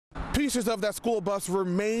Pieces of that school bus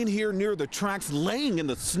remain here near the tracks, laying in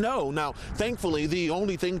the snow. Now, thankfully, the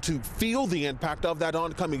only thing to feel the impact of that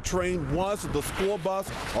oncoming train was the school bus,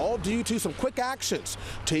 all due to some quick actions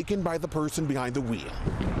taken by the person behind the wheel.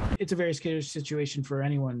 It's a very scary situation for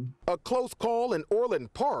anyone. A close call in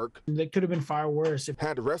Orland Park That could have been far worse.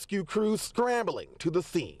 had rescue crews scrambling to the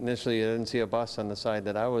scene. Initially, I didn't see a bus on the side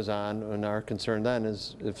that I was on, and our concern then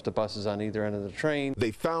is if the bus is on either end of the train.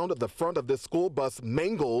 They found the front of this school bus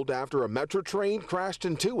mangled after a Metro train crashed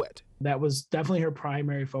into it. That was definitely her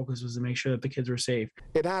primary focus, was to make sure that the kids were safe.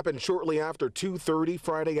 It happened shortly after 2:30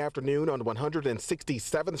 Friday afternoon on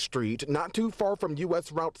 167th Street, not too far from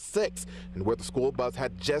US Route 6, and where the school bus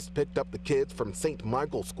had just picked up the kids from St.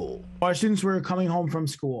 Michael's School. Our students were coming home from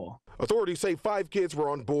school. Authorities say 5 kids were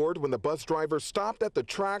on board when the bus driver stopped at the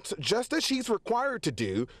tracks just as she's required to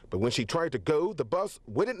do. But when she tried to go, the bus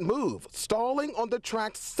wouldn't move, stalling on the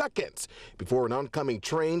tracks seconds before an oncoming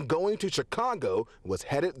train going to Chicago was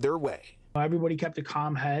headed their way. Everybody kept a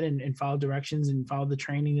calm head and followed directions and followed the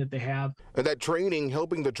training that they have. And that training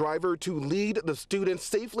helping the driver to lead the students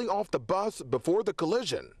safely off the bus before the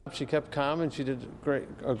collision. She kept calm and she did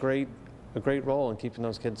a great role in keeping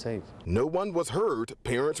those kids safe. No one was hurt.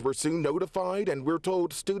 Parents were soon notified, and we're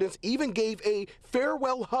told students even gave a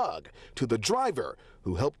farewell hug to the driver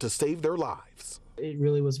who helped to save their lives. It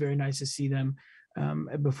really was very nice to see them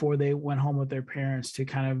before they went home with their parents to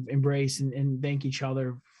kind of embrace and thank each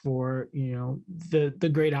other for, the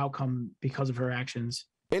great outcome because of her actions.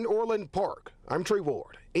 In Orland Park, I'm Trey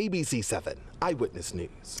Ward, ABC7 Eyewitness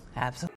News. Absolutely.